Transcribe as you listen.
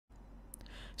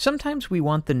Sometimes we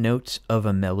want the notes of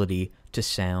a melody to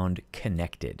sound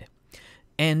connected.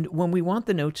 And when we want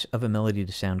the notes of a melody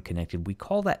to sound connected, we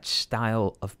call that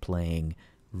style of playing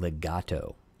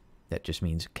legato. That just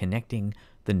means connecting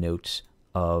the notes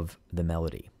of the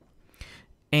melody.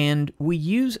 And we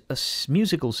use a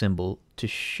musical symbol to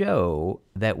show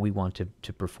that we want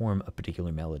to perform a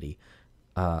particular melody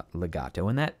legato.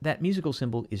 And that musical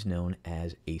symbol is known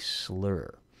as a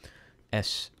slur.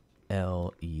 S-L-U-R.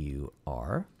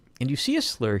 And you see a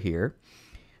slur here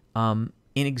in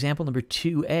example number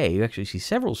 2a. You actually see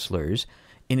several slurs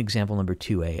in example number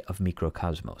 2a of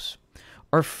Mikrokosmos.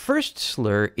 Our first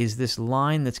slur is this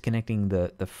line that's connecting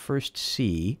the first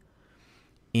C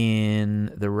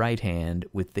in the right hand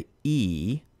with the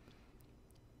E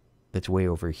that's way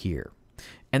over here.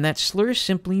 And that slur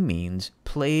simply means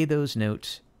play those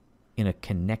notes in a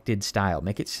connected style.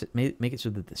 Make it so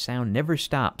that the sound never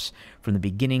stops from the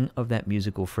beginning of that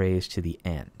musical phrase to the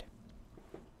end.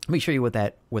 Let me show you what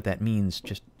that means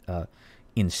just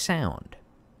in sound.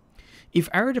 If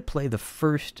I were to play the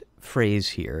first phrase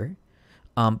here,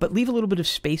 but leave a little bit of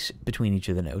space between each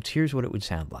of the notes, here's what it would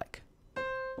sound like.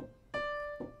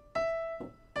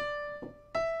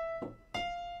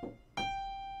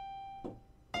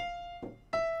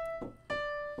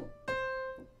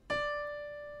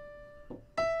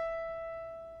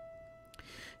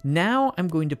 Now I'm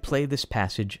going to play this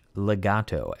passage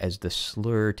legato as the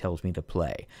slur tells me to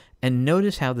play. And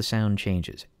notice how the sound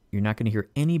changes. You're not going to hear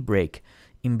any break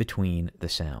in between the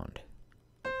sound.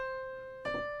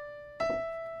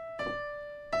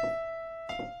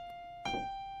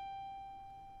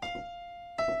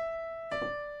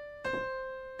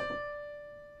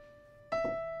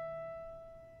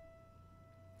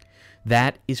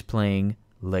 That is playing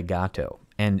legato.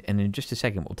 And in just a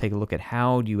second, we'll take a look at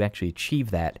how do you actually achieve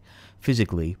that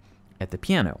physically at the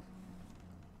piano.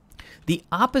 The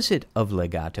opposite of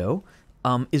legato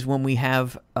is when we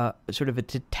have sort of a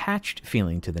detached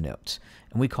feeling to the notes,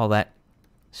 and we call that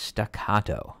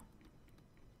staccato.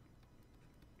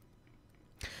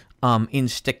 In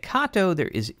staccato, there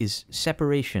is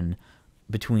separation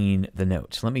between the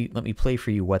notes. Let me play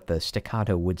for you what the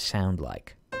staccato would sound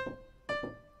like.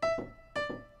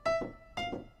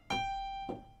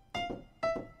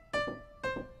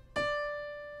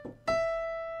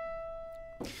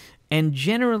 And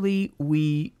generally,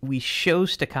 we show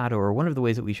staccato, or one of the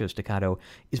ways that we show staccato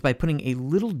is by putting a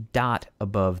little dot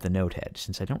above the note head.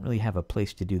 Since I don't really have a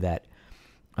place to do that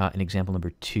in example number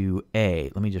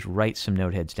 2a, let me just write some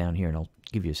note heads down here, and I'll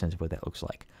give you a sense of what that looks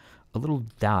like. A little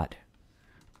dot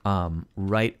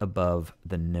right above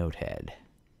the note head.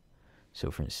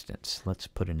 So, for instance, let's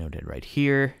put a note head right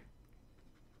here.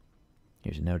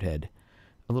 Here's a note head.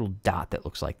 A little dot that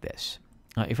looks like this.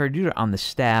 If I do it on the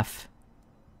staff,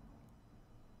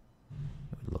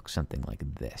 look something like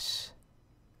this.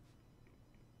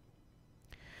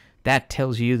 That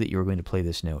tells you that you're going to play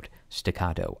this note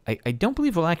staccato. I don't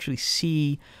believe we'll actually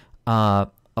see a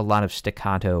lot of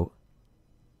staccato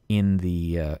in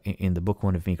the book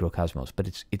 1 of Mikrokosmos, but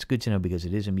it's good to know because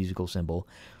it is a musical symbol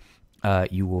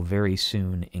you will very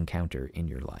soon encounter in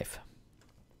your life.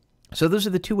 So those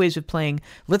are the two ways of playing.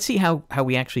 Let's see how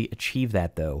we actually achieve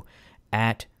that, though,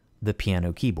 at the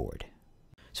piano keyboard.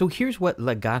 So here's what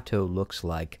legato looks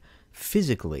like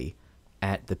physically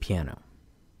at the piano.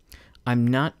 I'm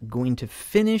not going to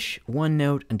finish one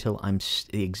note until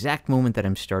the exact moment that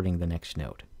I'm starting the next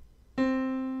note.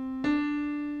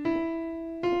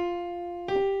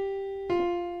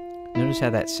 Notice how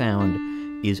that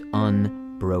sound is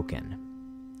unbroken.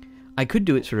 I could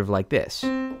do it sort of like this.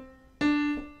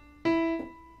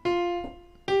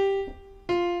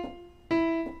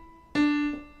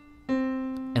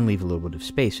 And leave a little bit of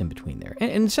space in between there. And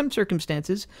in some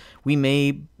circumstances, we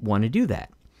may want to do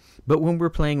that. But when we're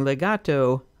playing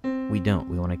legato, we don't.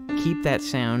 We want to keep that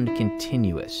sound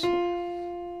continuous.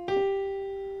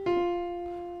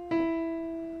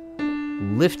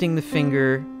 Lifting the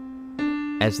finger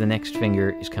as the next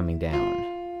finger is coming down,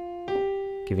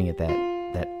 giving it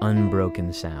that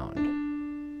unbroken sound.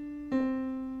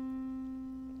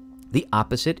 The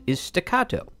opposite is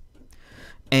staccato.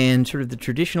 And sort of the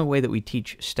traditional way that we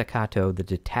teach staccato, the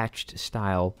detached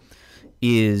style,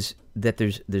 is that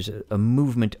there's a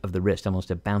movement of the wrist, almost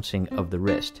a bouncing of the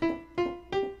wrist.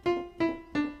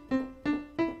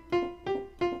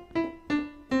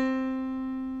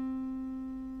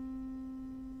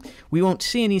 We won't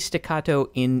see any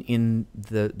staccato in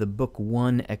the book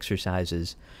 1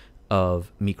 exercises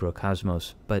of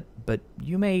Mikrokosmos, but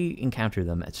you may encounter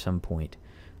them at some point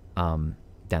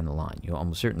down the line. You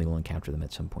almost certainly will encounter them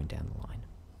at some point down the line.